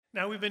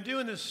Now, we've been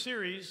doing this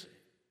series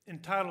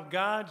entitled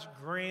God's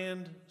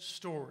Grand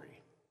Story.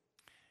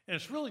 And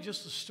it's really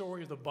just the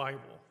story of the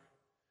Bible.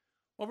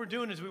 What we're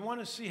doing is we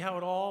want to see how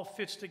it all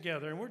fits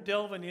together. And we're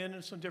delving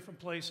in some different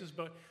places,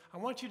 but I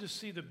want you to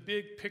see the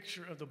big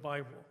picture of the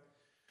Bible.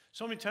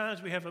 So many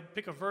times we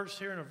pick a verse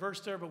here and a verse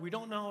there, but we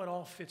don't know how it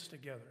all fits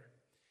together.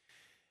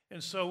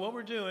 And so what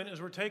we're doing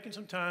is we're taking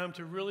some time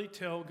to really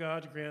tell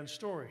God's grand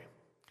story.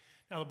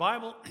 Now, the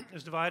Bible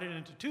is divided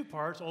into two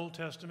parts, Old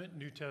Testament and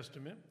New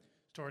Testament,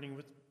 starting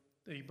with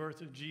the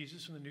birth of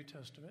Jesus in the New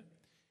Testament.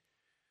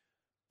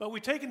 But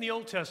we've taken the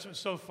Old Testament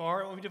so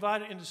far, and we've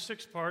divided it into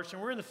 6 parts,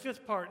 and we're in the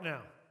 5th part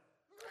now.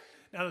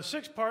 Now, the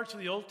 6 parts of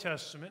the Old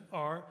Testament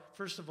are,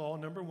 first of all,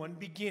 number 1,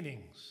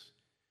 beginnings.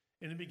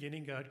 In the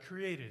beginning, God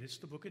created. It's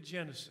the book of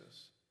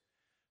Genesis.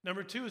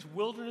 Number 2 is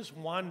wilderness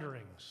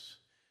wanderings.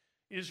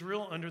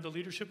 Israel, under the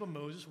leadership of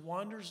Moses,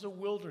 wanders the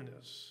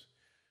wilderness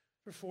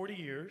for 40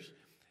 years.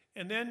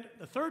 And then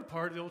the 3rd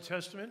part of the Old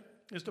Testament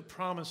is the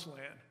Promised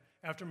Land.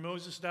 After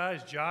Moses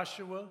dies,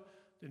 Joshua,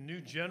 the new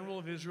general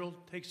of Israel,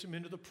 takes him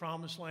into the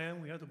Promised Land.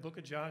 We have the book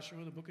of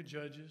Joshua, the book of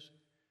Judges.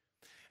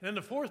 And then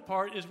the 4th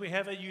part is we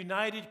have a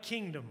united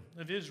kingdom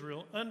of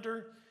Israel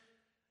under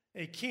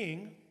a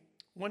king,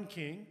 one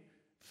king,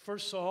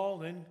 first Saul,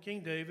 then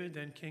King David,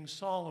 then King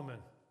Solomon.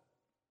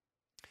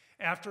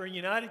 After a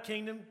united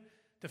kingdom,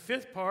 the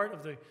 5th part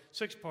of the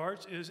 6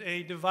 parts is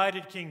a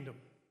divided kingdom.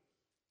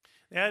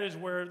 That is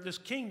where this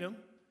kingdom,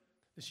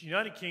 this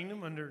united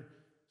kingdom under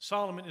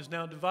Solomon, is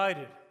now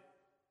divided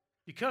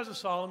because of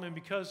Solomon,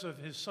 because of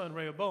his son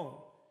Rehoboam.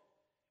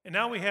 And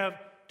now we have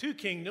 2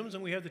 kingdoms,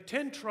 and we have the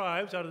 10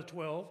 tribes out of the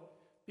 12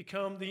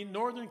 become the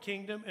northern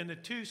kingdom, and the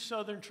 2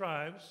 southern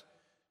tribes,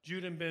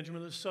 Judah and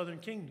Benjamin, the southern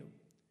kingdom.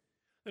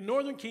 The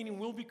northern kingdom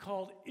will be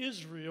called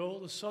Israel.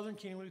 The southern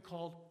kingdom will be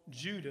called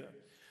Judah.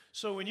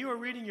 So when you are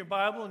reading your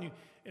Bible, and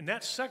in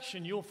that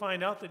section, you'll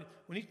find out that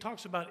when he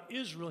talks about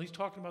Israel, he's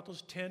talking about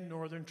those 10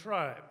 northern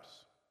tribes.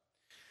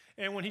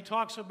 And when he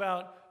talks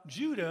about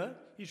Judah,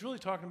 he's really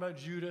talking about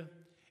Judah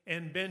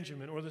and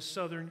Benjamin, or the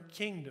southern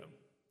kingdom.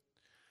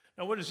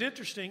 Now, what is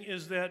interesting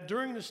is that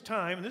during this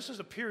time, and this is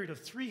a period of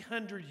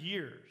 300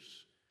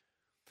 years,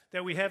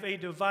 that we have a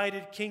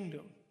divided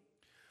kingdom.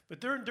 But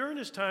during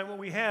this time, what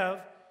we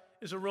have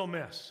is a real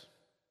mess.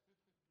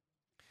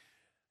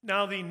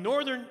 Now, the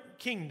northern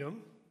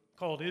kingdom,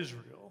 called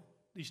Israel,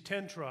 these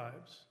 10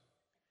 tribes,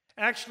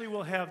 actually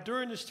will have,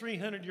 during this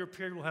 300-year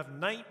period, will have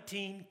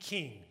 19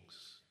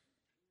 kings.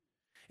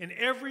 And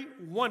every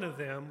one of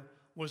them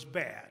was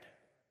bad.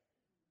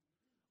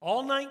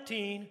 All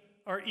 19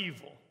 are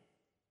evil.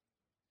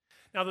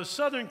 Now, the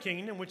southern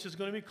kingdom, which is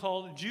going to be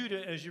called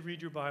Judah as you read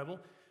your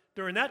Bible,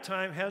 during that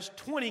time has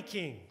 20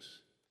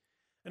 kings.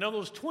 And of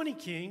those 20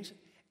 kings,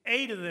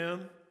 8 of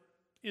them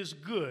is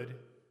good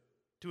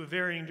to a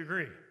varying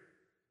degree.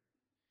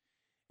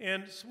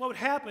 And so what would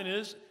happen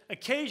is,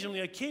 occasionally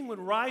a king would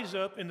rise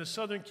up in the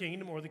southern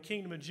kingdom, or the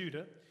kingdom of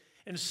Judah,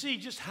 and see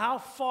just how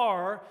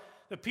far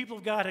the people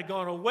of God had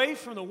gone away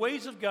from the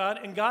ways of God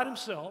and God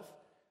himself.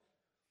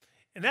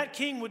 And that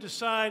king would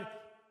decide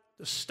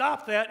to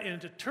stop that and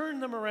to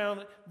turn them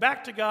around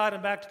back to God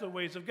and back to the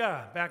ways of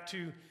God, back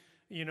to,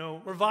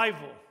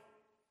 revival.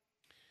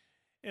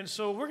 And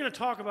so we're going to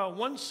talk about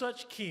one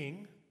such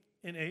king,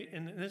 and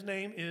his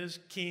name is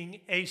King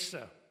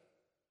Asa.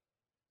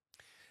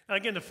 Now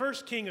again, the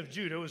first king of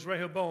Judah was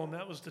Rehoboam.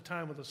 That was the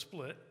time of the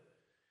split.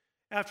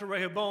 After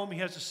Rehoboam, he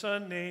has a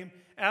son named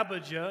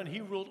Abijah, and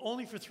he ruled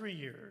only for 3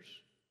 years.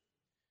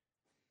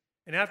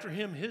 And after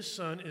him, his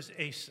son is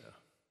Asa.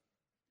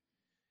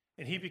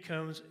 And he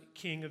becomes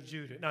king of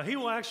Judah. Now, he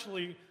will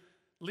actually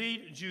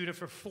lead Judah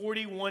for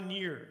 41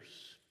 years.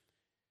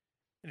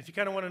 And if you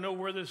kind of want to know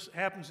where this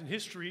happens in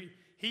history,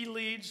 he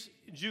leads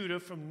Judah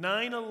from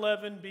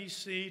 911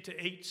 BC to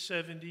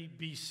 870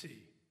 BC.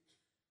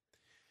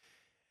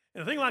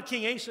 And the thing about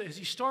King Asa is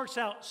he starts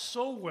out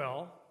so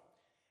well,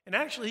 and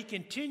actually he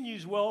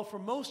continues well for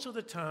most of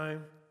the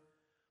time,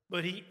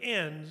 but he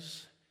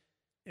ends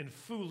in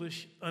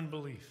foolish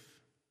unbelief.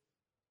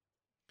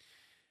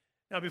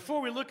 Now,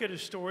 before we look at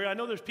his story, I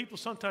know there's people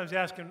sometimes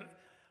asking,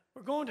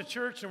 we're going to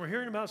church and we're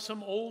hearing about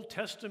some Old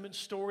Testament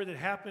story that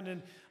happened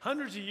in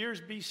hundreds of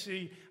years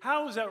BC.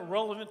 How is that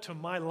relevant to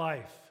my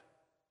life?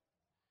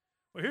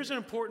 Well, here's an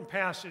important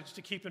passage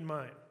to keep in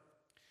mind.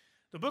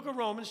 The book of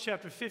Romans,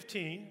 chapter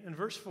 15, and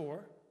verse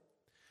 4,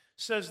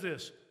 says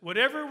this: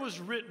 whatever was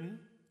written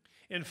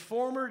in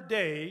former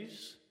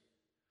days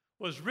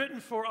was written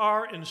for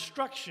our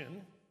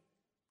instruction,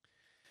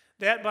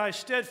 that by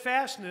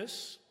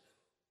steadfastness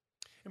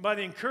and by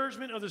the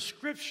encouragement of the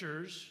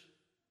Scriptures,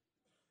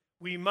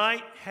 we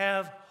might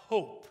have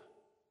hope.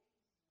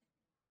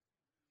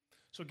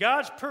 So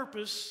God's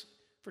purpose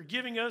for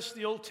giving us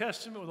the Old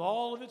Testament with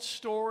all of its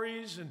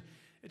stories and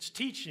its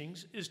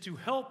teachings is to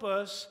help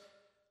us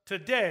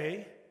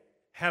today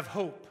have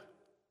hope.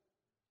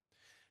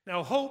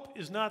 Now, hope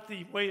is not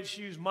the way it's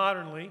used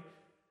modernly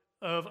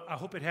of, I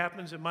hope it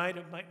happens, it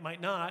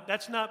might not.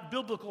 That's not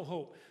biblical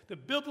hope. The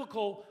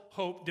biblical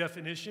hope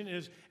definition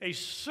is a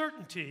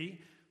certainty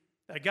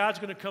that God's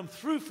going to come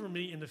through for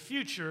me in the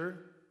future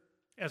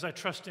as I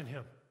trust in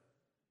him.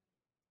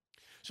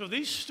 So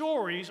these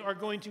stories are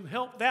going to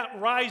help that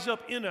rise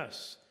up in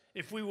us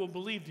if we will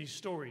believe these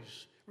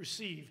stories,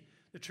 receive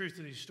the truth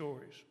of these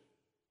stories.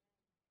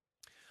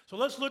 So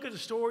let's look at the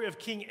story of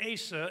King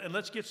Asa and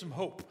let's get some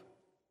hope.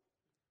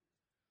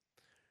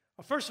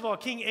 First of all,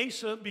 King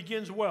Asa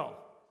begins well.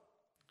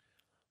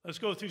 Let's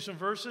go through some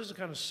verses and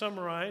kind of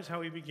summarize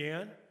how he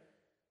began.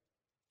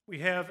 We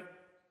have,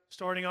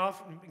 starting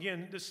off,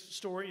 again, this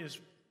story is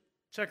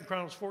 2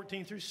 Chronicles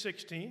 14 through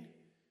 16.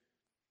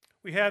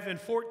 We have in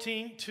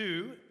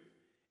 14:2,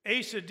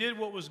 Asa did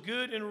what was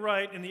good and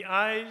right in the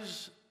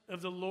eyes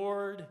of the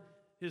Lord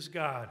his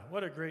God.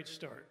 What a great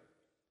start.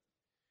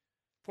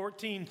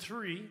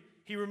 14:3,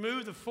 he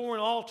removed the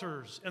foreign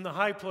altars and the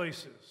high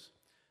places.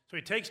 So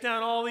he takes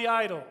down all the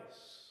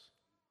idols.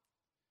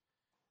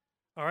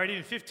 All right,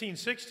 in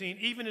 15:16,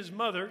 even his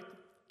mother,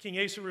 King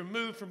Asa,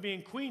 removed from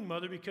being queen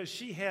mother because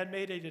she had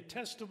made a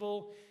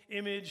detestable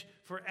image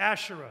for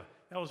Asherah.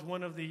 That was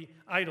one of the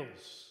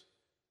idols.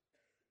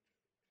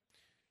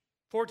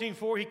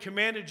 14:4, he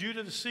commanded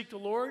Judah to seek the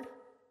Lord.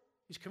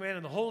 He's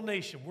commanding the whole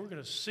nation, we're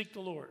going to seek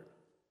the Lord.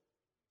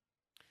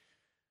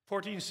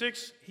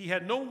 14:6, he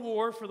had no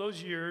war for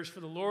those years, for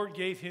the Lord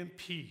gave him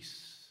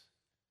peace.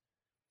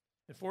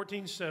 And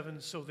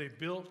 14:7, so they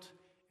built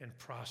and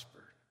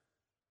prospered.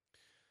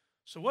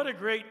 So what a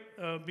great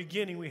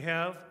beginning we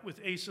have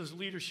with Asa's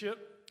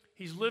leadership.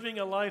 He's living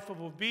a life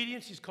of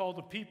obedience. He's called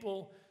the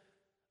people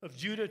of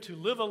Judah to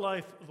live a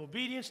life of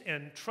obedience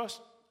and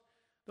trust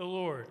the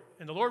Lord.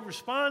 And the Lord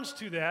responds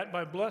to that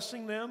by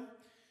blessing them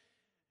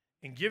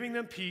and giving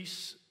them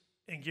peace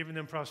and giving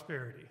them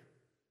prosperity.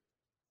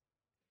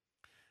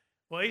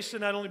 Well, Asa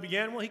not only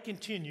began well, he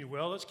continued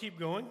well. Let's keep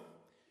going.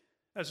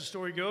 As the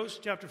story goes,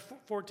 chapter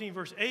 14,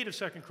 verse 8 of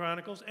 2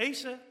 Chronicles,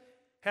 Asa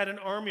had an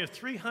army of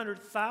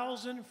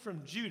 300,000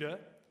 from Judah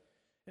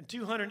and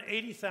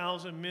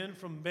 280,000 men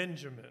from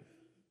Benjamin.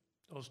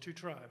 Those two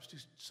tribes, two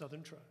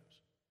southern tribes.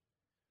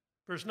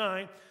 Verse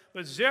 9,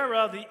 but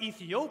Zerah the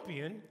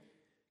Ethiopian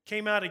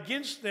came out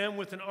against them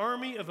with an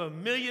army of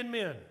 1,000,000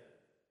 men,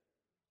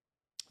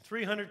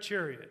 300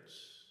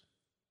 chariots.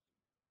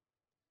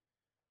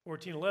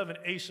 14:11,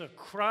 Asa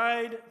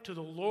cried to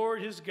the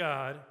Lord his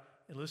God,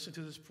 and listen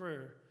to this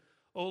prayer.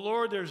 O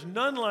Lord, there's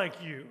none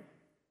like you.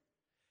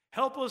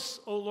 Help us,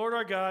 O Lord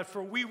our God,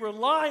 for we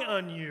rely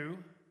on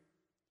you.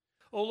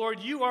 O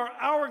Lord, you are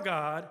our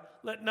God.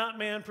 Let not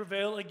man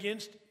prevail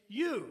against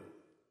you.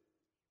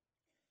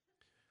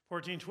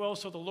 14:12,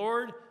 so the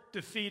Lord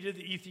defeated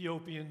the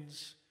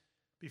Ethiopians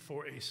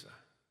before Asa.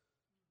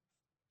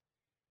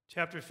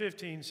 Chapter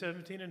 15,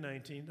 17, and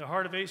 19, the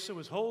heart of Asa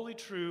was wholly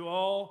true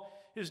all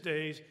his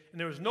days, and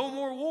there was no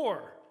more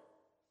war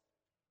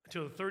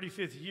until the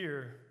 35th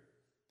year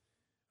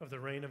of the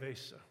reign of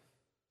Asa.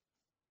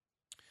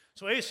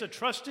 So Asa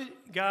trusted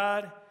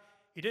God.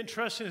 He didn't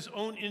trust in his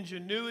own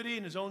ingenuity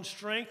and his own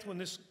strength when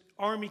this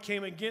army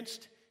came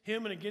against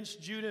him and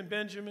against Judah and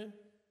Benjamin.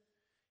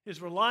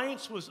 His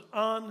reliance was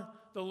on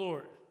the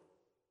Lord.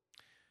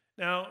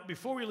 Now,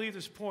 before we leave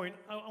this point,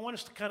 I want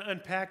us to kind of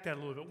unpack that a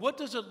little bit. What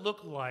does it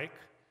look like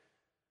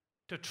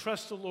to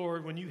trust the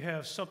Lord when you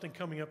have something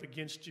coming up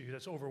against you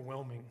that's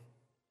overwhelming?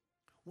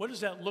 What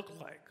does that look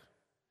like?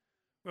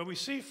 Well, we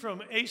see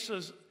from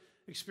Asa's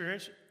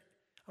experience,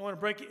 I want to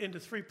break it into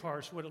three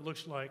parts, what it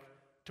looks like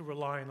to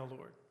rely on the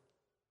Lord.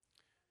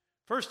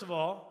 First of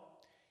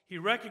all, he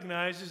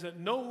recognizes that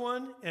no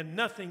one and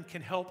nothing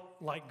can help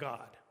like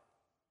God.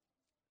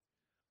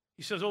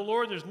 He says, oh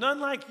Lord, there's none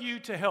like you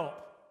to help.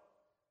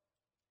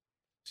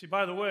 See,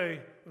 by the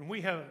way, when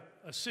we have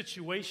a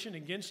situation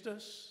against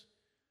us,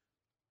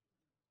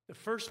 the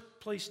first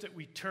place that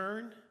we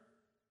turn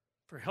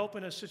for help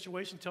in a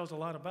situation tells a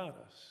lot about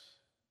us.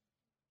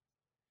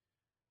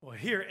 Well,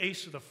 here,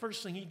 Asa, the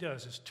first thing he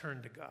does is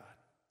turn to God,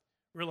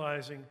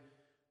 realizing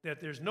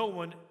that there's no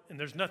one and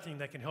there's nothing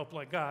that can help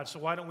like God, so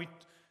why don't we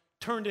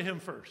turn to him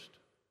first?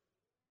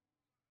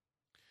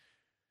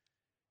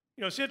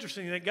 You know, it's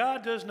interesting that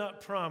God does not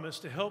promise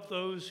to help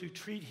those who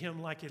treat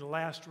him like a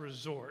last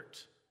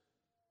resort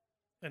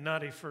and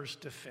not a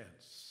first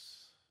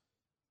defense.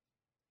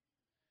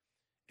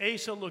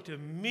 Asa looked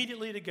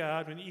immediately to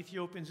God when the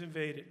Ethiopians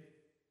invaded,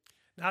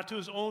 not to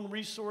his own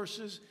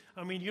resources.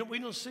 I mean, we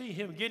don't see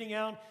him getting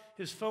out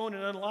his phone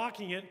and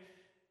unlocking it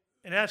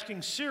and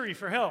asking Siri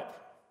for help.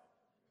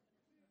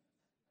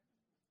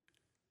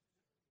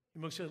 He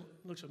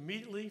looks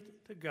immediately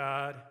to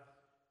God,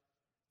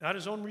 not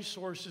his own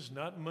resources,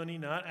 not money,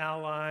 not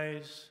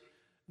allies,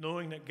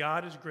 knowing that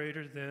God is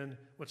greater than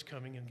what's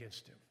coming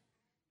against him.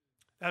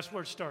 That's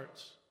where it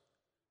starts.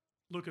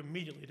 Look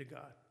immediately to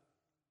God.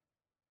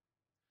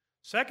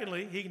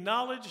 Secondly, he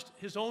acknowledged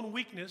his own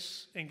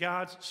weakness and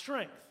God's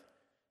strength.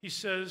 He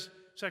says,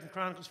 2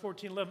 Chronicles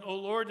 14:11, O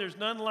Lord, there's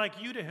none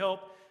like you to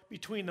help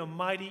between the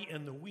mighty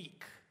and the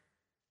weak.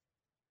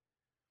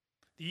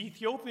 The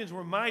Ethiopians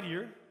were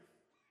mightier.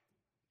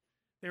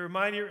 They were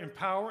mightier in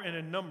power and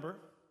in number.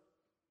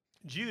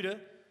 Judah,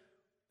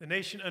 the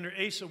nation under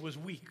Asa, was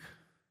weak.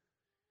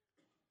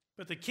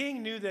 But the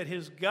king knew that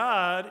his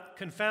God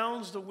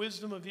confounds the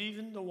wisdom of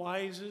even the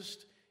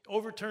wisest,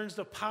 overturns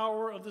the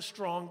power of the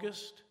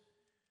strongest,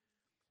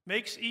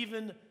 makes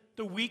even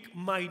the weak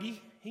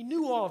mighty. He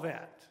knew all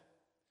that.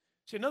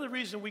 See, another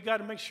reason we got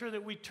to make sure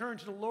that we turn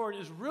to the Lord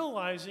is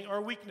realizing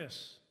our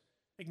weakness,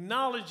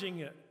 acknowledging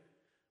it.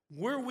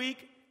 We're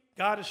weak,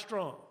 God is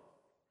strong.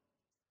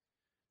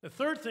 The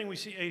third thing we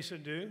see Asa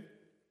do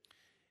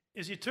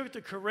is he took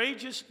the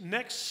courageous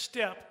next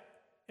step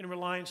in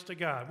reliance to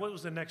God. What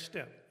was the next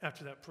step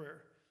after that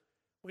prayer?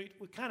 We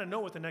kind of know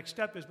what the next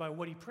step is by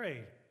what he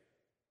prayed.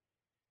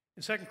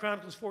 In 2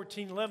 Chronicles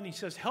 14:11, he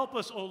says, "Help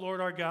us, O Lord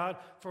our God,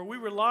 for we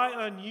rely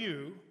on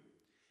you,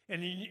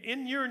 and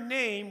in your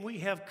name we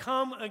have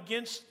come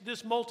against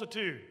this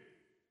multitude."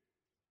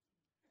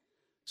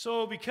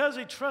 So because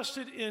they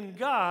trusted in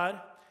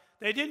God,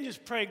 they didn't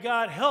just pray,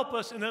 "God, help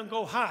us," and then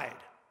go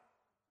hide.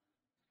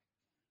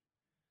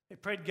 They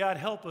prayed, "God,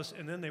 help us,"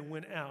 and then they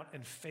went out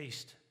and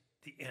faced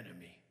the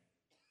enemy.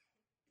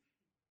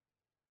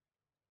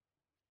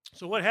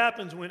 So what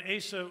happens when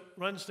Asa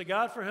runs to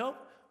God for help?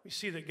 We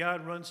see that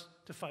God runs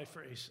to fight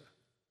for Asa.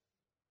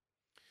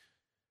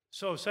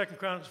 So 2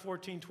 Chronicles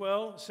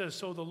 14:12 says,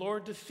 "So the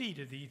Lord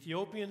defeated the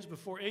Ethiopians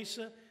before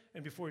Asa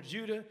and before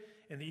Judah,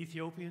 and the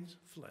Ethiopians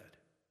fled."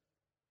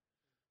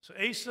 So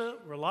Asa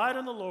relied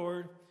on the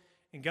Lord,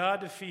 and God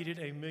defeated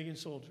 1,000,000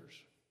 soldiers.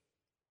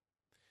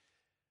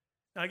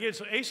 Now again,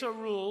 so Asa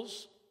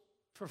rules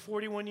for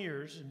 41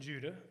 years in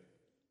Judah.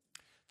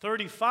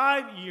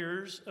 35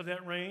 years of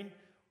that reign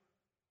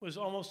was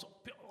almost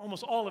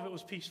all of it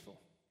was peaceful.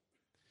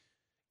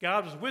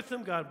 God was with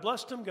him, God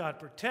blessed him, God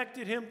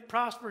protected him,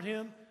 prospered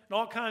him in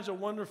all kinds of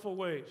wonderful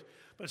ways.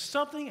 But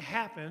something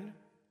happened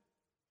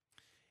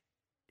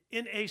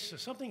in Asa.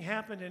 Something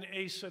happened in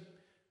Asa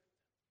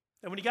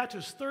that when he got to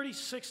his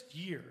 36th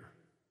year,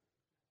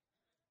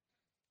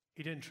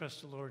 he didn't trust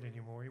the Lord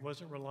anymore. He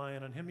wasn't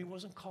relying on him. He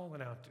wasn't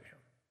calling out to him.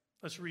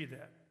 Let's read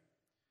that.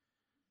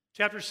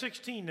 Chapter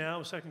 16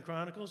 now of 2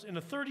 Chronicles. In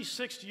the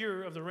 36th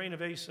year of the reign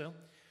of Asa,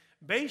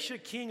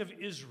 Baasha, king of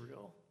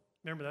Israel,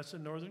 remember that's the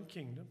northern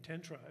kingdom,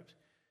 10 tribes.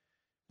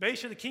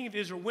 Baasha, the king of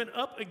Israel, went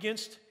up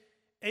against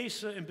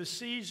Asa and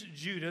besieged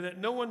Judah, that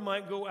no one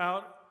might go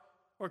out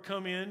or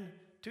come in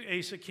to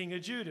Asa, king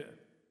of Judah.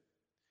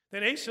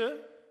 Then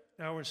Asa,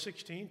 now we're in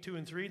 16, 2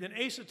 and 3,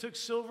 then Asa took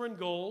silver and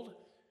gold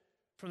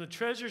from the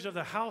treasures of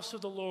the house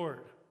of the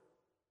Lord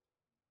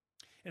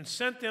and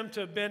sent them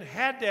to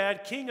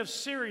Ben-Hadad, king of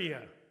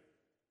Syria,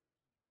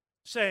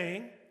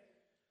 saying,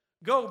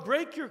 "Go,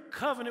 break your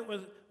covenant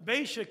with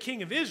Baasha,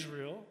 king of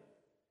Israel,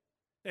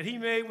 that he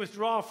may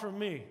withdraw from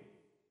me."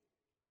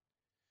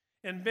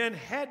 And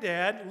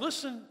Ben-Hadad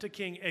listened to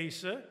King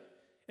Asa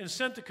and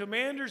sent the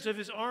commanders of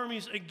his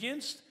armies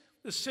against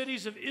the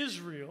cities of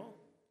Israel.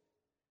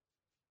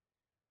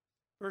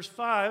 Verse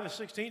 5 of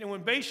 16, "And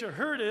when Baasha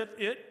heard of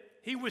it,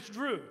 he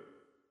withdrew."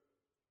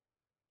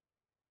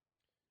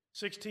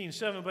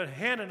 16:7, but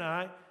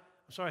Hanani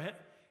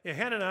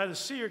the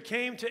seer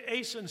came to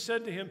Asa and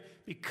said to him,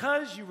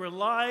 "Because you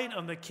relied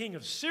on the king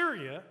of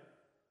Syria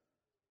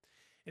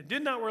and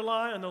did not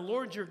rely on the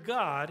Lord your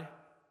God,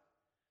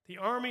 the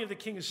army of the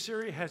king of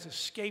Syria has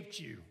escaped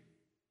you."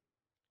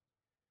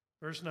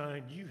 Verse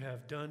 9, "You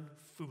have done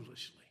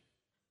foolishly."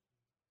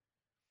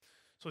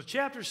 So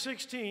chapter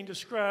 16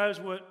 describes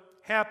what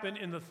happened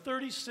in the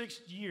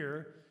 36th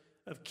year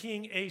of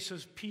King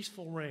Asa's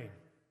peaceful reign.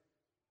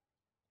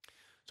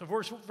 So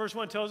verse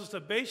 1 tells us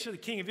that Baasha, the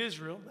king of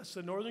Israel, that's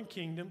the northern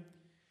kingdom,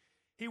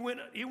 he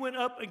went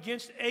up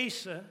against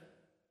Asa,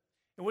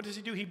 and what does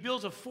he do? He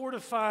builds a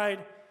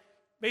fortified,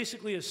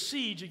 basically a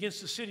siege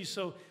against the city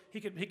so he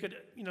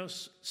could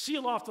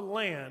seal off the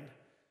land.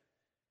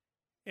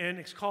 And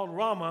it's called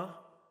Ramah,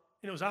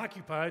 and it was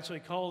occupied, so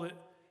he called it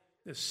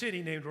the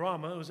city named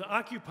Ramah. It was an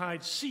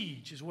occupied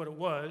siege is what it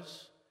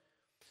was.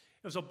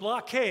 It was a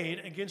blockade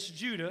against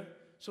Judah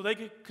so they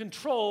could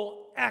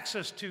control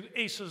access to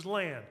Asa's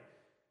land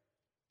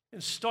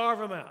and starve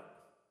him out.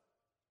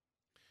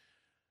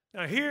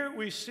 Now here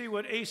we see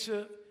what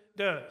Asa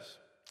does.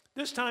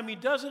 This time he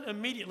doesn't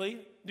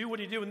immediately do what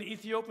he did when the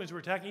Ethiopians were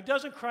attacking. He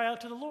doesn't cry out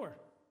to the Lord.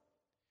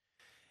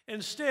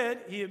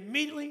 Instead, he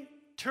immediately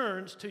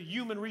turns to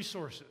human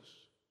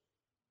resources.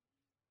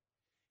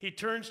 He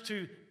turns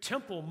to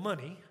temple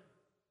money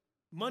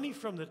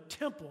from the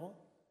temple,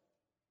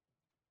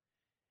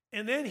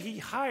 and then he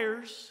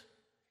hires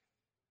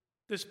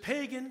this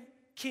pagan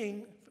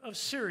king of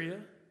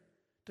Syria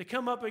to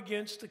come up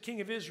against the king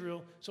of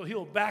Israel so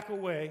he'll back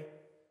away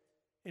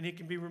and he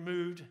can be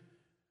removed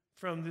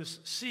from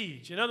this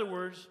siege. In other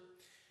words,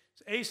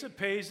 Asa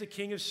pays the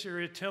king of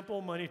Syria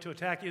temple money to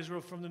attack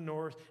Israel from the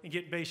north and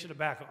get Baasha to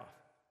back off.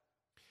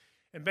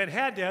 And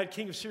Ben-Hadad,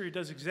 king of Syria,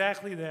 does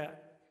exactly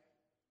that.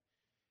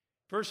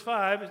 Verse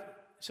 5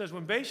 says,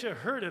 when Baasha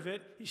heard of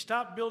it, he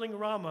stopped building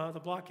Ramah,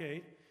 the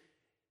blockade,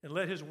 and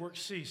let his work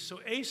cease.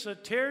 So Asa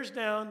tears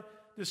down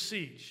the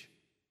siege.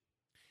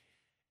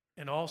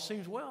 And all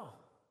seems well.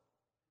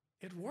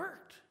 It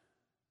worked.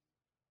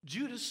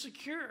 Judah's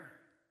secure.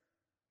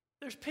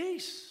 There's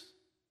peace.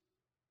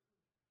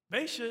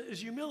 Baasha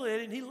is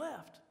humiliated and he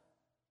left.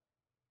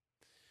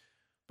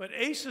 But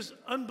Asa's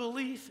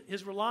unbelief,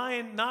 his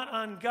relying not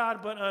on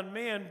God but on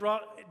man,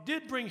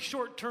 did bring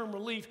short-term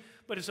relief,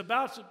 but it's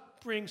about to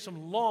bring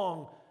some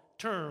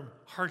long-term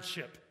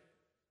hardship. I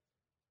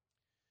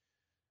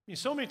mean,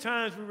 so many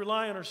times we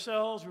rely on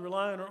ourselves, we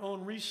rely on our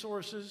own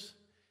resources,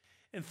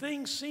 and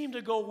things seem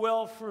to go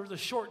well for the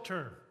short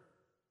term.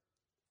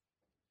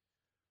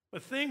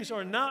 But things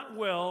are not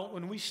well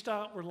when we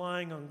stop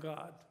relying on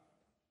God.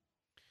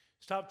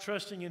 Stop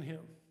trusting in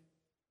Him.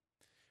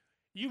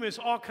 You miss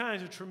all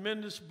kinds of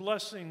tremendous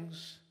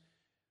blessings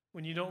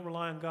when you don't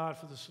rely on God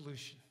for the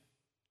solution.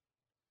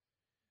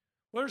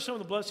 What are some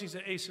of the blessings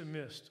that Asa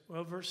missed?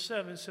 Well, verse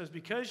 7 says,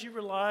 because you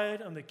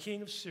relied on the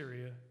king of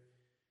Syria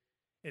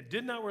and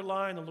did not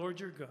rely on the Lord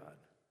your God,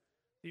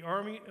 the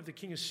army of the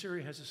king of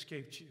Syria has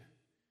escaped you.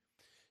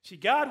 See,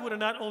 God would have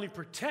not only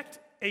protect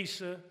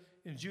Asa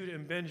and Judah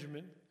and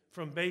Benjamin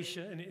from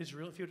Baasha and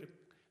Israel if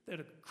they'd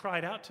have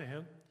cried out to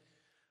him,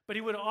 but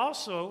he would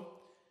also,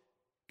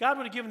 God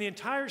would have given the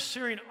entire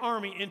Syrian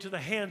army into the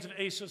hands of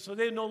Asa so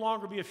they'd no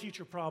longer be a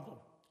future problem.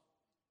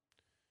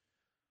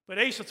 But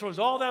Asa throws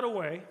all that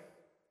away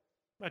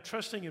by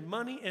trusting in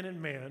money and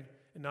in man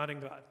and not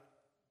in God.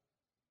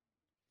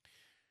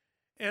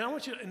 And I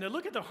want you to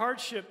look at the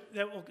hardship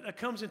that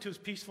comes into his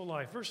peaceful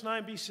life. Verse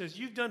 9b says,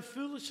 you've done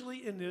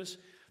foolishly in this.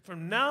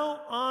 From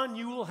now on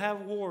you will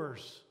have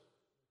wars.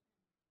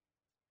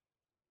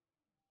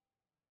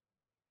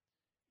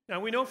 Now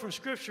we know from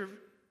Scripture,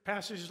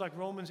 passages like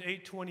Romans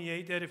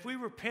 8:28, that if we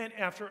repent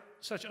after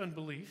such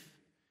unbelief,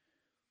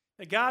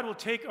 that God will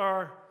take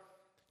our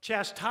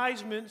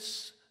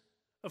chastisements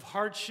of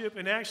hardship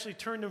and actually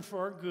turn them for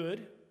our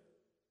good,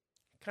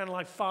 kind of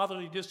like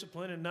fatherly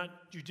discipline and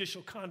not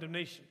judicial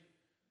condemnation.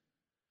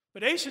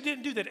 But Asa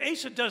didn't do that.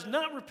 Asa does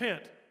not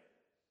repent.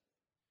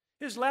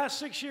 His last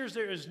 6 years,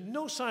 there is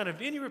no sign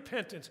of any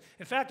repentance.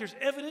 In fact, there's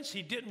evidence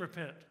he didn't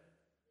repent.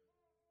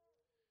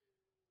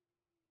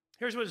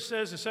 Here's what it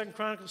says in 2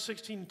 Chronicles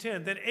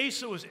 16:10. Then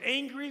Asa was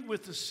angry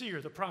with the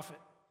seer, the prophet,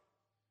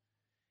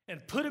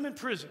 and put him in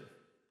prison.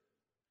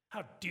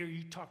 How dare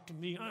you talk to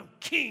me? I'm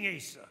King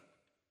Asa.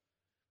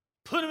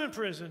 Put him in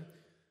prison,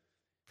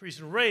 for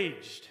he's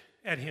enraged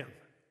at him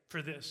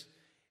for this.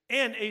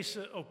 And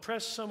Asa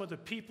oppressed some of the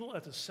people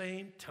at the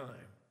same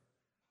time.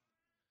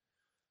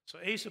 So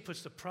Asa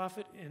puts the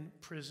prophet in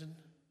prison,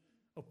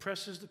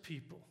 oppresses the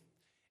people,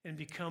 and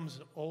becomes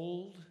an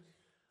old,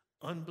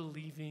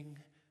 unbelieving,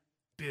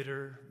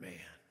 bitter man.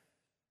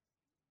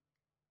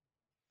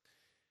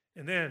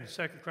 And then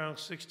 2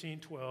 Chronicles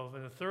 16:12,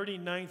 in the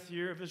 39th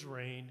year of his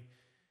reign,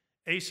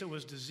 Asa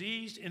was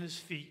diseased in his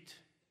feet,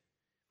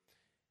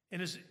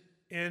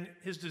 and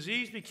his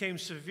disease became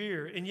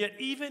severe. And yet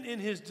even in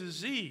his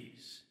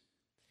disease,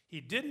 he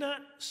did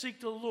not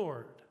seek the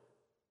Lord,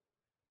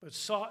 but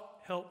sought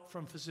help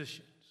from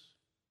physicians.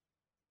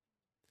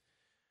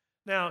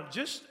 Now,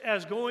 just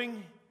as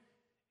going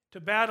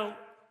to battle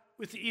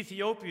with the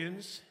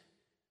Ethiopians,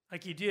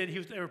 like he did,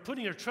 they were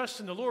putting their trust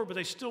in the Lord, but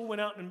they still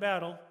went out in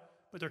battle.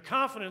 But their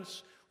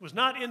confidence was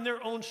not in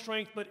their own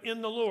strength, but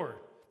in the Lord.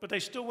 But they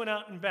still went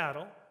out in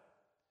battle.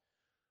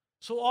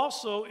 So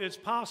also, it's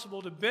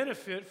possible to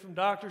benefit from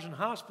doctors and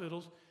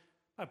hospitals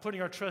by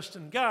putting our trust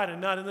in God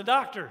and not in the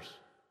doctors,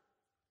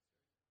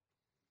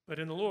 but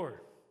in the Lord.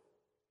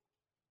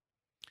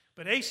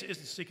 But Asa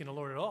isn't seeking the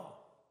Lord at all.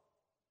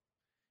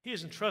 He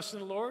isn't trusting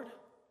the Lord.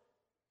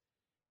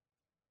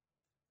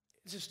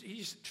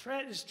 He's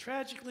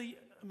tragically,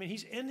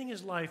 he's ending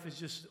his life as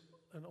just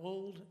an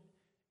old,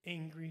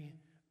 angry,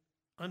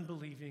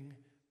 unbelieving,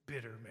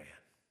 bitter man.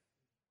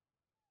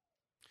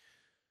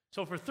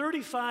 So for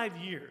 35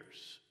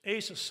 years,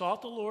 Asa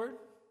sought the Lord,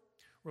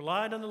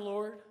 relied on the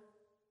Lord,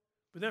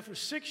 but then for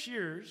 6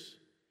 years,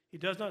 he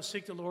does not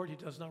seek the Lord, he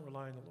does not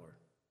rely on the Lord.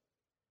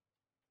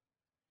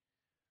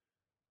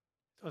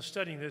 I was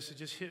studying this, it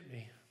just hit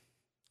me.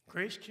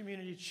 Grace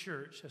Community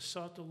Church has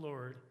sought the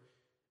Lord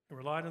and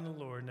relied on the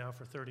Lord now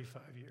for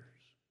 35 years.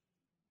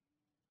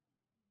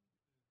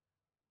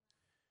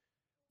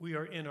 We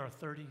are in our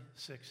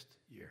 36th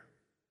year.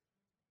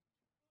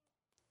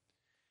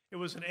 It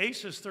was in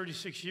Asa's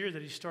 36th year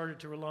that he started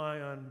to rely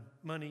on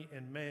money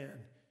and man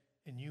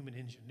and human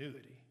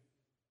ingenuity.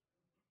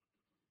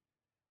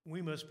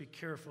 We must be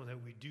careful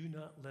that we do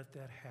not let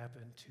that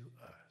happen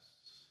to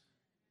us.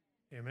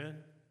 Amen?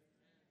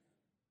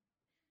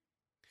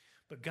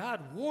 But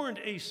God warned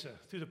Asa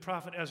through the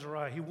prophet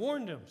Azariah. He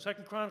warned him,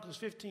 2 Chronicles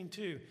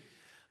 15:2.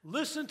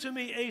 Listen to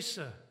me,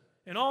 Asa,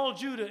 and all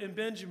Judah and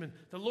Benjamin.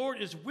 The Lord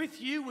is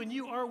with you when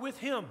you are with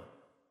him.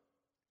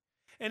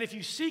 And if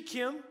you seek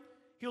him,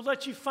 he'll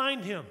let you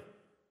find him.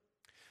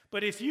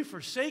 But if you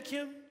forsake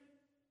him,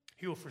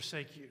 he will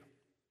forsake you.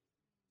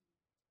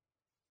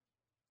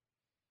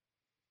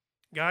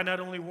 God not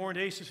only warned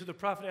Asa through the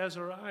prophet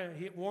Azariah,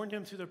 he warned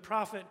him through the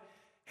prophet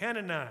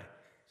Hanani.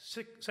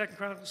 2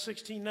 Chronicles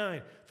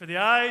 16:9. For the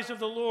eyes of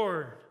the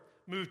Lord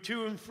move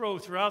to and fro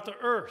throughout the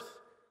earth,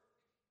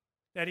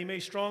 that he may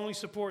strongly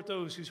support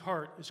those whose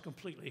heart is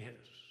completely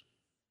his.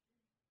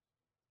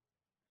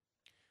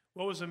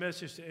 What was the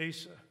message to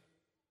Asa?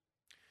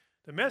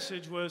 The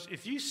message was,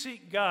 if you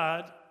seek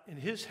God and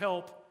his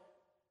help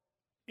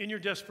in your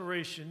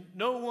desperation,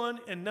 no one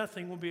and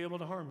nothing will be able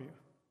to harm you.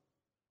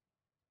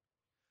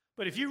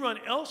 But if you run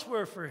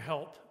elsewhere for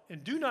help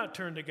and do not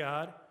turn to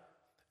God,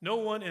 no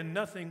one and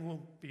nothing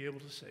will be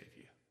able to save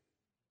you.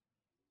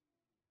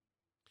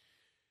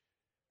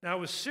 Now,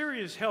 with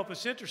Syria's help,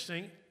 it's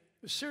interesting.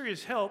 With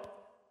Syria's help,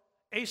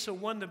 Asa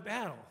won the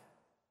battle.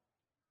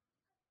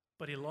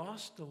 But he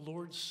lost the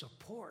Lord's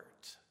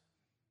support.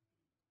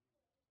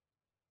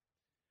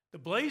 The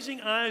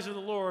blazing eyes of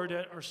the Lord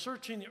that are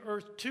searching the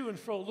earth to and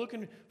fro,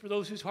 looking for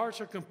those whose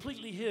hearts are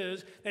completely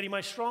his, that he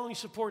might strongly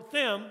support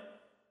them,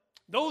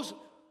 those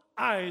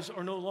eyes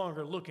are no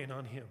longer looking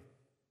on him.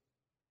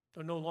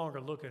 They're no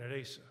longer looking at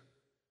Asa,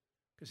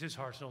 because his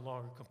heart's no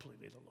longer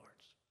completely the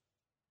Lord's.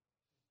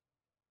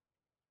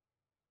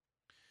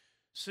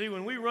 See,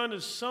 when we run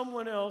to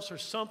someone else or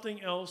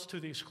something else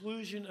to the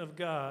exclusion of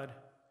God,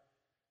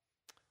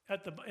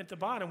 at the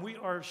bottom, we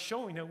are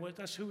showing that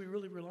that's who we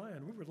really rely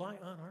on. We rely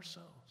on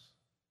ourselves,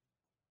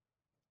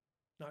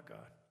 not God.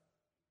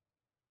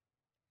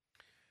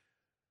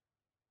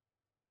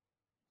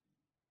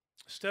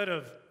 Instead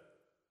of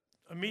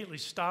immediately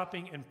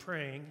stopping and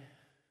praying,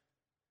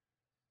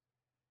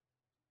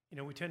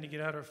 we tend to get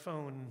out our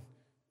phone and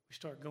we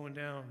start going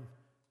down,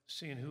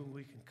 seeing who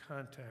we can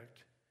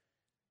contact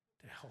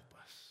to help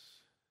us.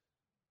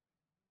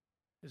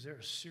 Is there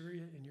a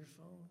Syria in your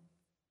phone?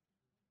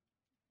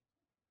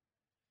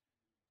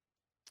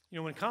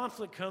 When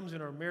conflict comes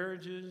in our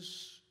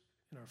marriages,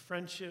 in our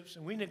friendships,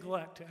 and we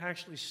neglect to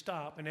actually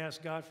stop and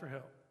ask God for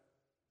help,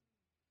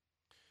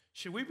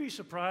 should we be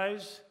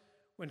surprised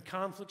when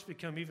conflicts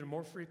become even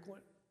more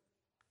frequent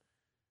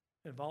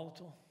and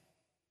volatile?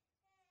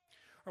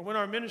 Or when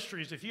our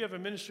ministries, if you have a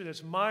ministry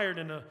that's mired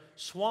in a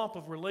swamp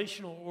of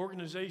relational,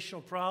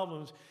 organizational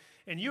problems,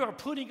 and you are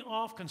putting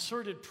off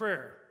concerted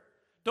prayer,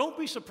 don't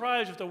be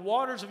surprised if the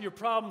waters of your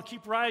problem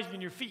keep rising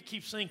and your feet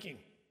keep sinking.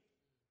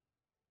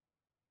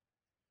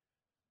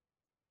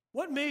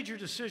 What major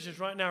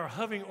decisions right now are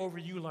hovering over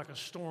you like a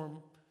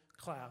storm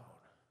cloud?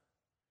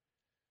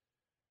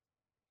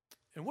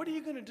 And what are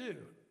you going to do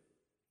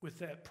with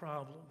that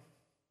problem?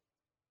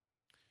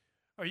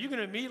 Are you going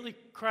to immediately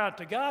cry out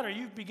to God? Or are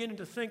you beginning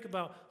to think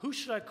about, who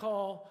should I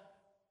call?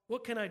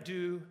 What can I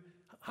do?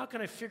 How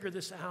can I figure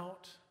this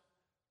out?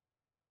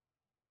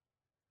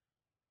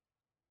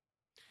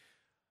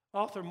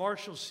 Author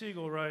Marshall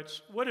Siegel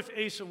writes, what if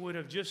Asa would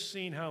have just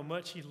seen how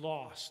much he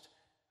lost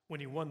when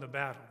he won the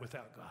battle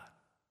without God?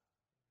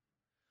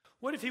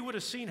 What if he would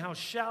have seen how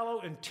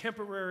shallow and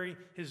temporary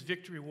his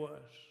victory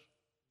was?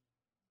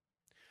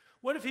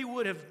 What if he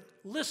would have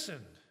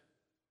listened?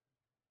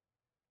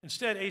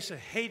 Instead, Asa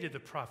hated the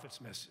prophet's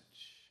message,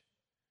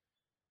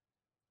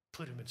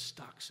 put him in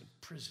stocks in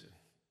prison.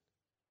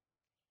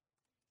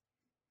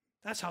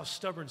 That's how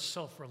stubborn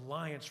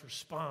self-reliance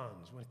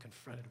responds when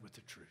confronted with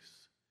the truth.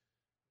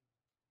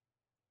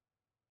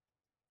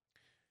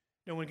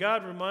 When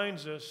God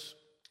reminds us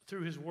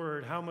through his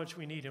word how much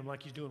we need him,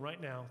 like he's doing right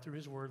now, through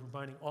his word,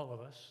 reminding all of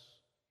us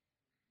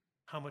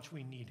how much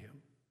we need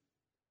him,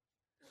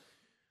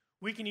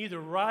 we can either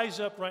rise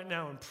up right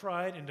now in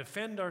pride and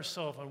defend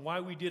ourselves on why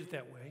we did it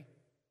that way,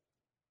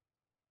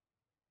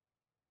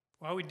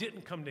 why we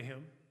didn't come to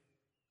him,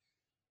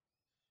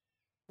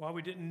 why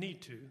we didn't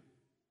need to,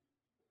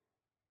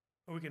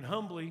 or we can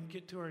humbly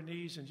get to our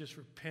knees and just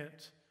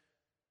repent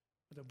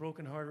with a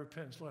broken heart of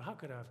repentance. Lord, how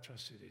could I have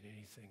trusted in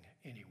anything,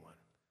 anyone,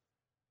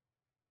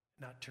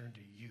 not turn to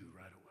you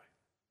right away?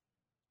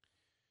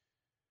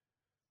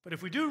 But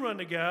if we do run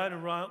to God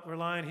and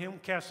rely on him,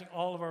 casting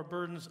all of our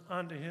burdens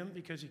onto him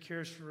because he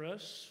cares for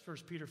us,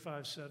 1 Peter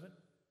 5:7,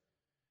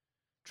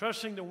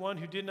 trusting the one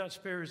who did not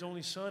spare his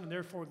only son and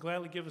therefore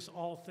gladly give us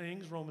all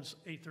things, Romans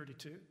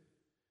 8:32.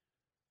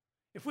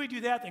 If we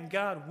do that, then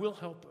God will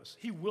help us.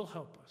 He will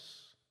help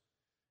us.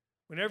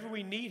 Whenever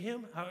we need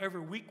him,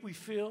 however weak we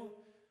feel,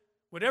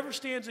 whatever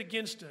stands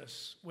against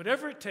us,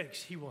 whatever it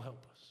takes, he will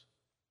help us.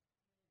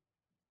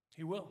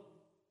 He will.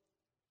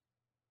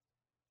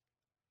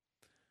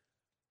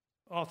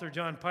 Author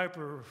John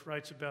Piper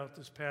writes about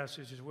this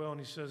passage as well, and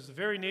he says, the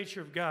very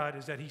nature of God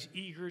is that he's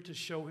eager to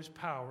show his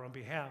power on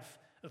behalf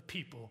of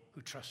people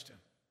who trust him.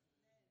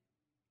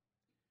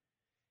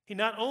 He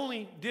not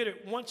only did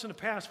it once in the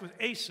past with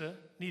Asa,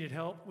 needed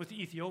help with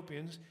the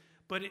Ethiopians,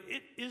 but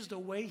it is the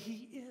way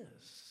he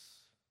is.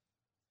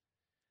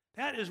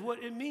 That is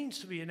what it means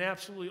to be an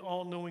absolutely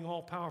all-knowing,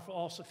 all-powerful,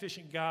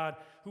 all-sufficient God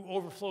who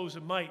overflows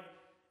in might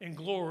and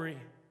glory.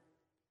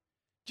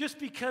 Just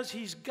because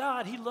he's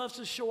God, he loves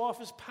to show off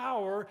his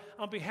power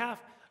on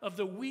behalf of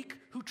the weak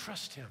who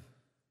trust him.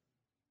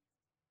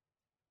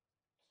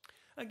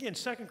 Again,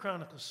 2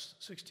 Chronicles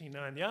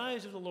 16:9, the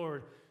eyes of the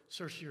Lord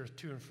search the earth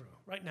to and fro.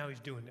 Right now he's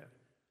doing that.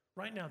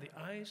 Right now the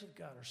eyes of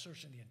God are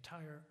searching the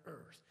entire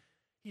earth.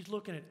 He's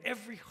looking at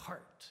every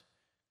heart,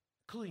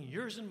 including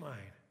yours and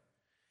mine.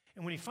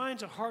 And when he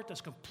finds a heart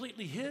that's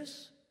completely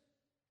his,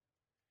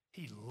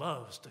 he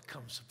loves to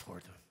come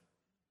support him.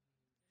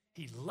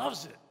 He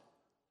loves it.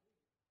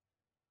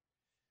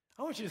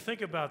 I want you to think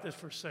about this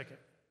for a second.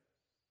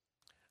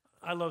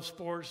 I love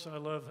sports. I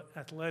love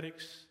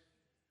athletics.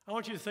 I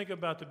want you to think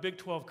about the Big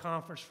 12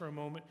 Conference for a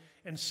moment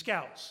and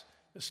scouts.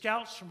 The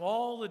scouts from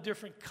all the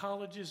different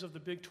colleges of the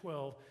Big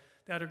 12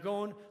 that are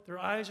going, their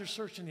eyes are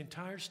searching the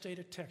entire state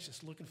of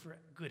Texas looking for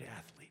good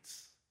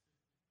athletes.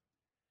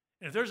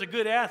 And if there's a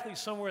good athlete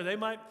somewhere, they're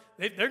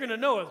going to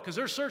know it because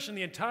they're searching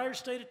the entire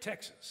state of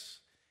Texas.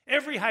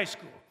 Every high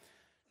school.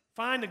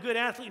 Find a good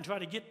athlete and try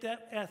to get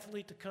that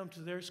athlete to come to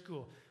their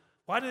school.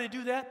 Why do they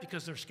do that?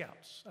 Because they're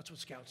scouts. That's what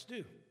scouts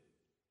do.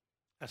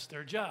 That's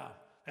their job.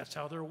 That's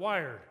how they're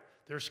wired.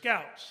 They're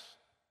scouts.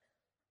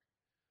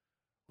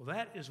 Well,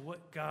 that is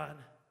what God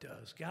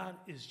does. God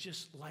is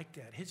just like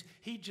that.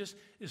 He just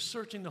is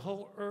searching the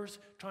whole earth,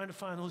 trying to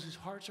find those whose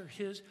hearts are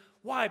His.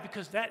 Why?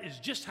 Because that is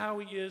just how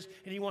He is,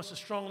 and He wants to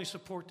strongly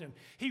support them.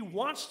 He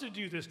wants to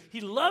do this.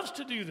 He loves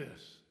to do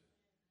this.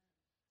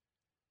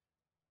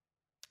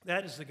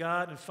 That is the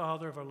God and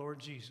Father of our Lord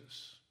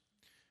Jesus,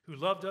 who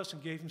loved us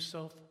and gave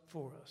Himself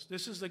for us.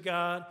 This is the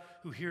God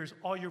who hears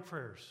all your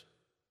prayers.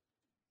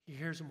 He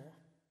hears them all.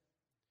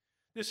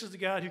 This is the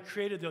God who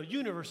created the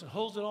universe and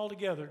holds it all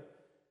together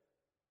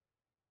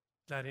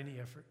without any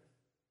effort.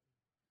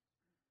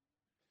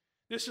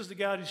 This is the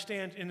God who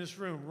stands in this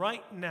room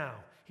right now.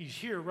 He's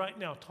here right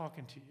now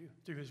talking to you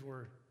through His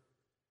Word.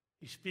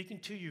 He's speaking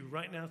to you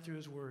right now through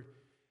His Word.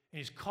 And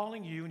He's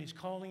calling you and He's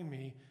calling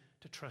me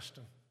to trust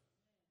Him,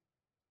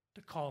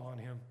 to call on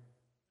Him,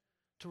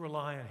 to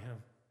rely on Him.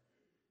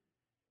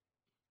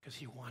 Because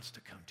He wants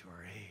to come to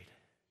our aid.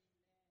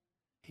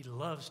 He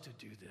loves to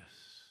do this.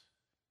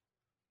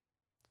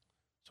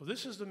 So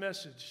this is the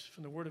message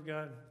from the Word of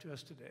God to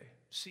us today.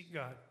 Seek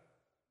God.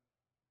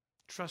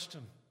 Trust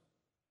Him.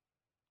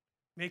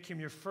 Make Him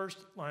your first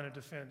line of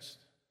defense,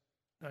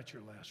 not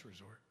your last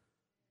resort.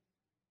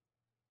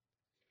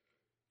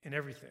 In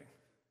everything.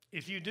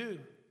 If you do,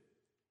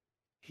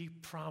 He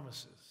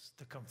promises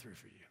to come through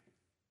for you.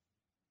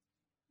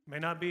 It may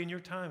not be in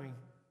your timing,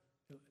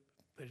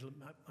 but it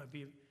might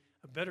be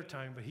a better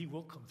time, but He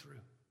will come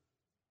through.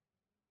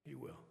 He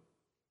will.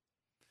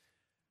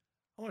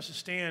 I want us to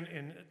stand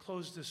and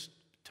close this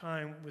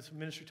time with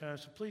ministry time,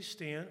 so please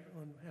stand.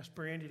 I'm going to ask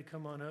Brandy to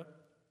come on up.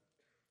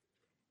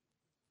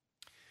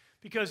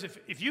 Because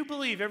if you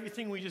believe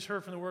everything we just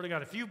heard from the Word of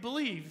God, if you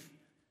believe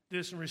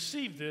this and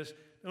receive this,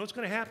 then what's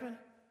going to happen?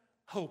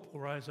 Hope will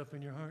rise up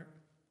in your heart.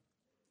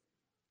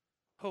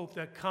 Hope,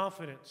 that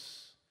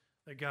confidence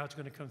that God's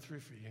going to come through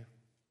for you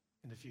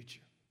in the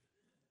future.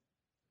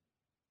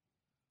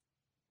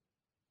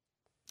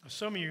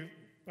 Some of you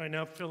right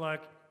now feel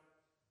like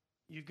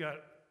you've got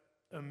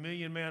a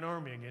 1,000,000-man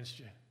army against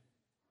you.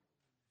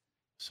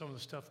 Some of the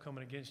stuff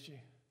coming against you.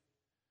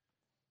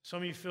 Some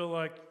of you feel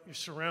like you're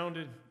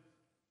surrounded.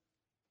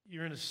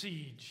 You're in a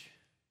siege.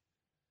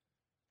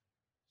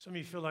 Some of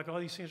you feel like all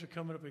these things are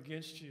coming up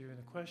against you, and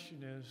the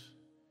question is,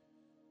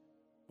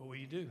 what will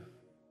you do?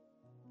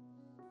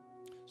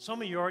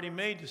 Some of you already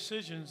made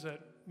decisions that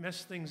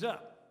messed things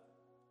up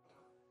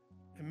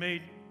and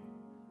made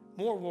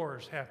more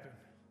wars happen,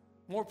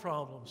 more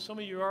problems. Some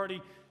of you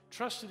already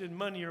trusted in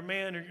money or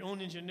man or your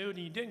own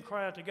ingenuity. You didn't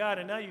cry out to God,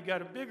 and now you've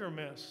got a bigger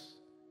mess.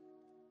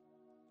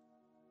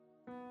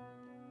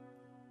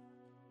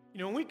 You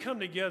know, when we come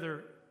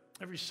together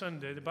every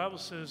Sunday, the Bible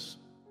says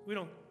we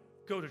don't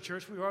go to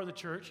church, we are the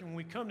church, and when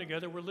we come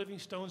together, we're living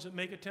stones that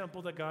make a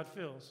temple that God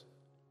fills.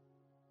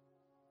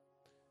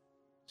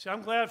 See,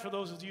 I'm glad for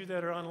those of you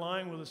that are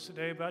online with us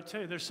today, but I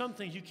tell you, there's some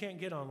things you can't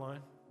get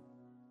online.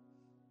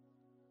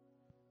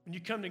 When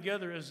you come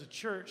together as a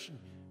church and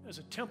as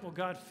a temple,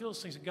 God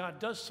fills things, and God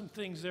does some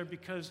things there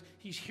because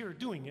He's here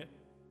doing it.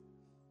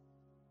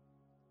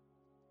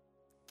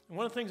 And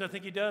one of the things I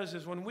think He does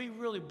is when we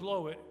really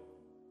blow it,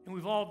 and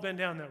we've all been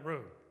down that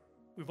road,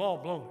 we've all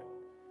blown it.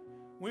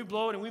 We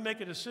blow it and we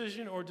make a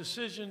decision or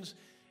decisions,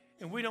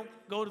 and we don't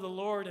go to the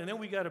Lord, and then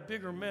we got a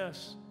bigger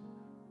mess.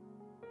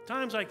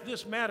 Times like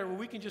this matter where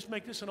we can just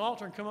make this an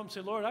altar and come up and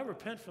say, Lord, I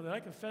repent for that. I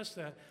confess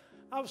that.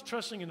 I was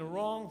trusting in the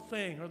wrong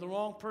thing or the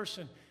wrong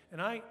person,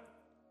 and I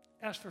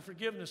ask for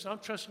forgiveness. I'm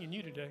trusting in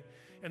you today.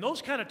 And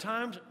those kind of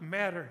times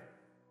matter.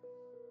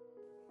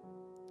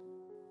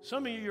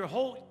 Some of you, the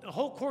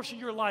whole course of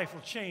your life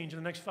will change in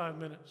the next 5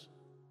 minutes.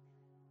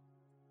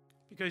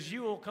 Because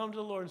you will come to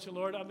the Lord and say,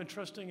 Lord, I've been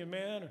trusting in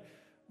man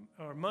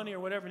or money or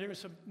whatever. And you're going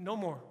to say, no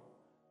more.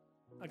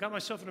 I got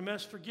myself in a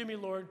mess. Forgive me,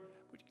 Lord.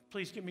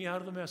 Please get me out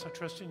of the mess. I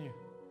trust in you.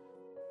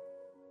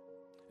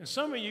 And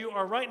some of you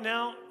are right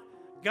now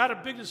got a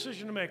big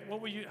decision to make.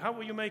 How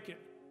will you make it?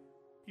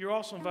 You're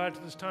also invited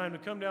to this time to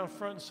come down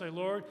front and say,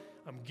 Lord,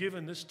 I'm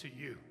giving this to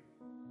you.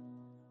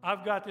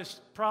 I've got this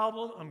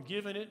problem. I'm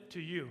giving it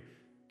to you.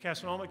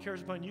 Casting all my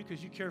cares upon you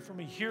because you care for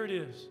me. Here it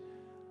is.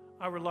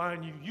 I rely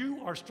on you.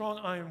 You are strong.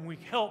 I am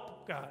weak.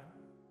 Help, God.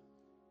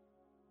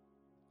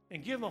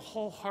 And give Him a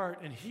whole heart,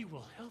 and He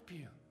will help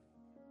you.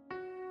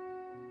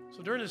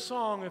 So during this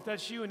song, if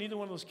that's you in either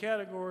one of those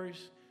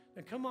categories,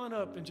 then come on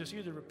up and just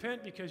either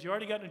repent because you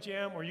already got in a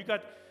jam,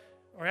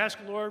 or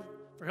ask the Lord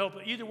for help.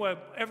 Either way,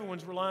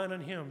 everyone's relying on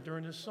Him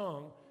during this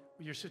song.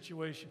 with your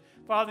situation.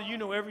 Father, you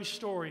know every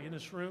story in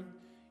this room.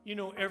 You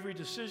know every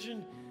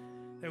decision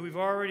that we've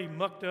already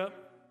mucked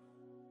up.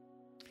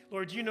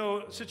 Lord, you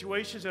know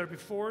situations that are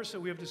before us that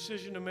we have a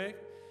decision to make.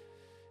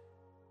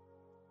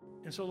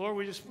 And so, Lord,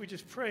 we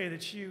just pray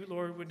that you,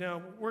 Lord, would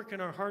now work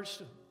in our hearts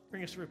to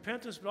bring us to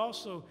repentance, but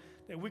also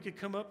that we could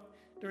come up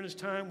during this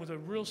time with a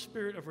real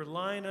spirit of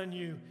relying on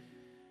you.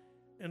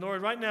 And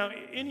Lord, right now,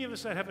 any of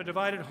us that have a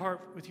divided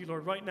heart with you,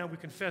 Lord, right now we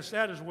confess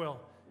that as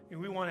well.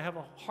 And we want to have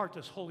a heart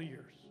that's wholly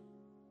yours.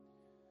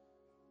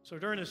 So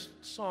during this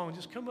song,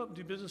 just come up and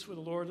do business with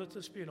the Lord. Let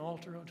this be an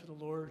altar unto the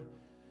Lord.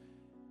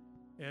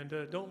 And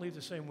don't leave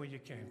the same way you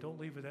came. Don't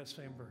leave with that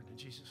same burden. In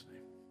Jesus' name.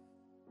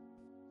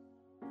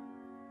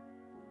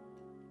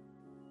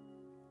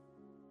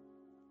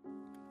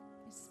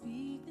 I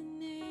speak the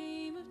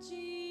name of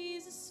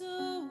Jesus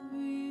over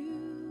you.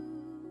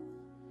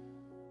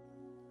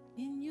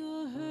 In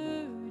your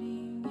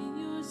hurting, in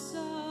your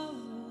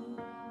sorrow,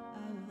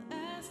 I will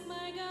ask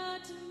my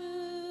God to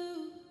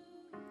move.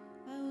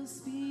 I will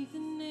speak the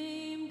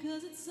name,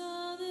 'cause it's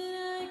all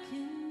that I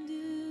can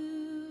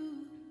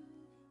do.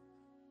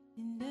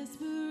 In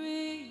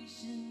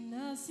desperation,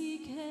 I'll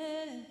seek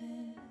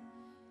heaven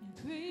and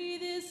pray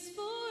this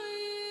for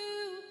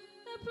you.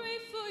 I pray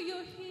for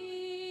your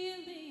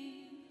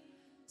healing.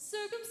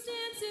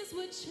 Circumstances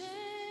would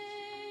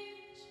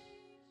change.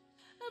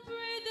 I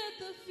pray that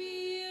the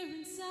fear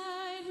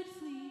inside would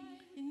flee.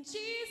 In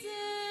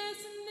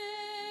Jesus'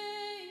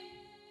 name,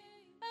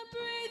 I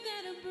pray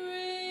that a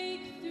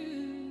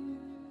breakthrough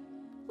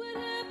would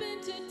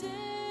happen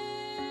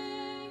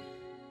today.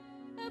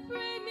 I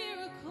pray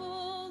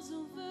miracles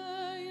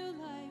over your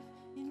life.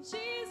 In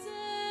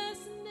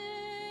Jesus'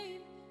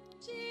 name,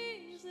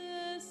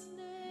 Jesus'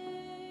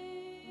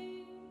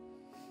 name.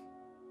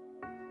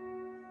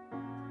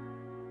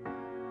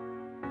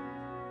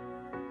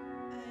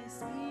 I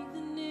speak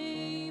the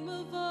name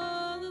of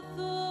all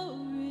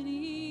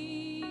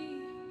authority,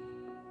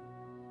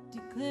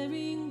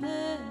 declaring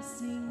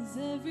blessings,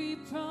 every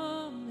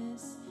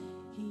promise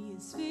He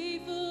is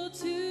faithful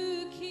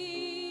to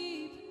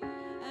keep.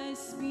 I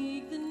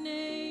speak the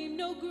name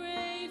no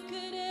grave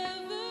could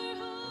ever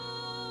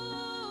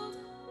hold.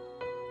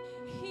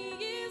 He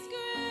is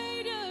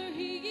greater,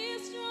 He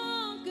is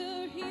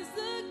stronger, He's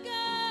the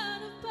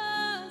God of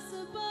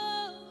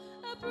possible.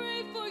 I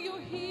pray for your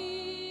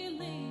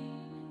healing.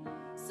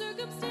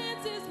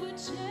 Circumstances would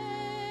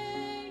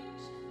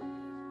change.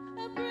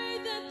 I pray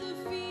that the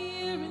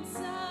fear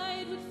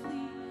inside would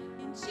flee.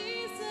 In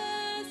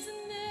Jesus'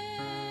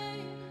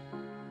 name,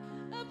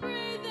 I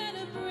pray that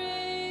a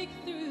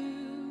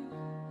breakthrough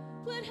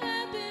would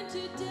happen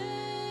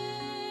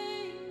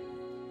today.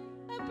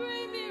 I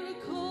pray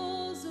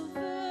miracles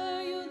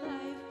over your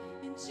life.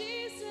 In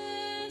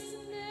Jesus'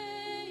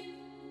 name,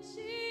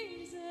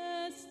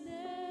 Jesus'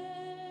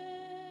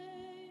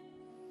 name.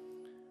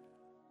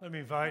 Let me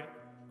invite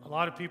a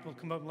lot of people to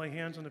come up and lay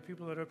hands on the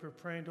people that are up here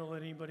praying. Don't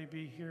let anybody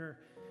be here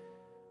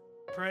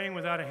praying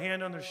without a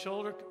hand on their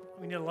shoulder.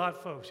 We need a lot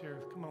of folks here.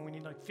 Come on, we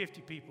need like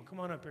 50 people. Come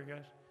on up here,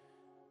 guys.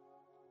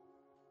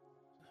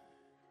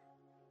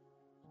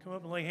 Come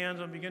up and lay hands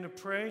on and begin to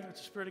pray. Let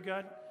the Spirit of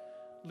God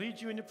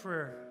lead you into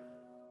prayer.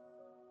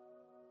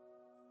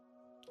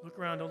 Look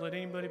around. Don't let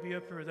anybody be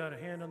up here without a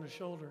hand on their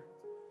shoulder.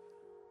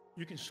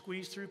 You can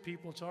squeeze through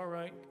people. It's all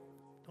right.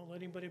 Don't let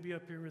anybody be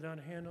up here without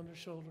a hand on their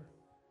shoulder.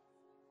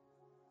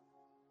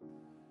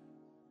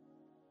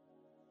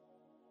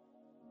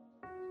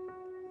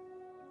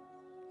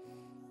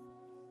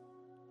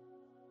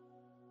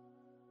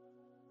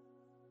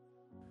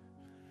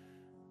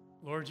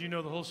 Lord, you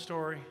know the whole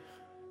story. I'm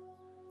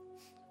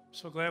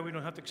so glad we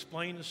don't have to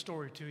explain the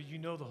story to you. You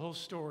know the whole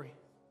story.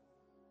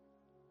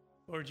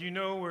 Lord, you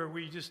know where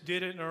we just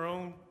did it in our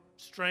own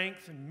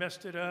strength and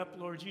messed it up.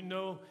 Lord, you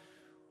know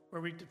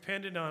where we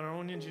depended on our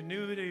own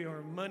ingenuity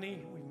or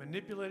money. We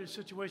manipulated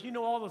situations. You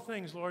know all the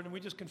things, Lord, and we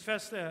just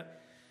confess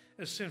that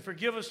as sin.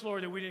 Forgive us,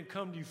 Lord, that we didn't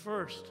come to you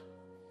first.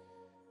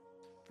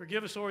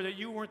 Forgive us, Lord, that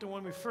you weren't the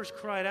one we first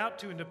cried out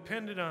to and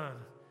depended on.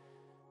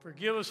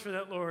 Forgive us for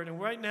that, Lord. And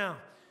right now,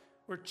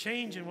 we're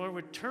changing, Lord.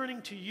 We're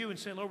turning to you and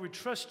saying, Lord, we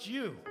trust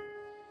you.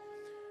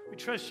 We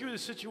trust you in the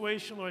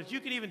situation, Lord.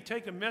 You can even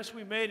take the mess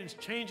we made and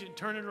change it and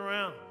turn it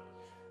around.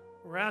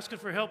 We're asking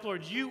for help,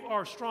 Lord. You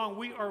are strong.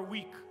 We are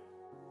weak.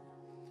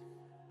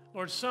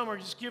 Lord, some are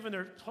just giving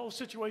their whole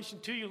situation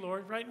to you,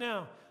 Lord. Right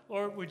now,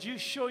 Lord, would you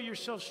show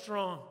yourself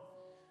strong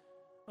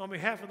on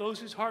behalf of those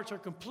whose hearts are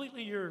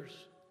completely yours.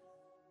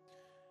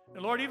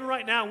 And Lord, even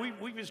right now,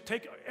 we just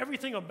take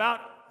everything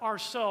about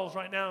ourselves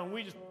right now and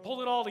we just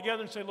pull it all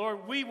together and say,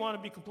 Lord, we want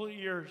to be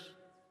completely yours.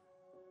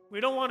 We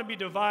don't want to be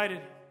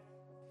divided.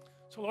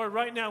 So Lord,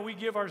 right now we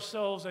give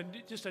ourselves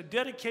just a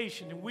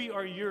dedication and we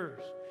are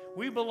yours.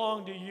 We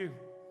belong to you.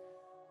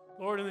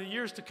 Lord, in the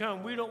years to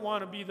come, we don't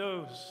want to be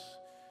those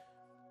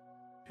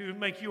who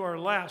make you our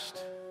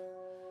last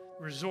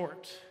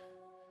resort,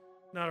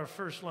 not our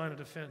first line of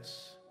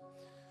defense.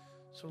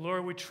 So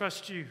Lord, we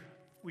trust you.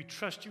 We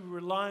trust you. We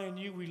rely on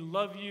you. We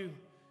love you.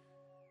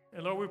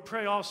 And Lord, we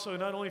pray also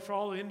not only for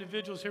all the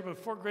individuals here, but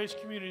for Grace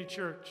Community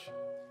Church.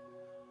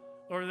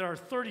 Lord, in our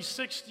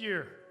 36th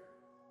year,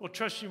 we'll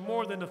trust you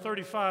more than the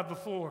 35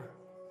 before.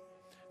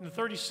 In the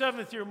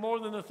 37th year, more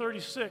than the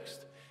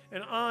 36th.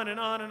 And on and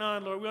on and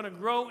on, Lord. We want to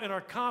grow in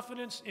our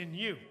confidence in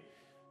you,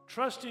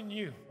 trust in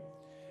you.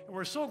 And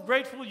we're so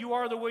grateful you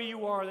are the way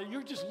you are, that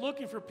you're just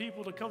looking for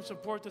people to come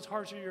support this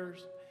hearts of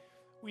yours.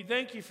 We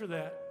thank you for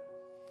that.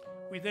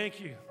 We thank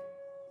you.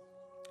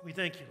 We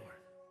thank you, Lord.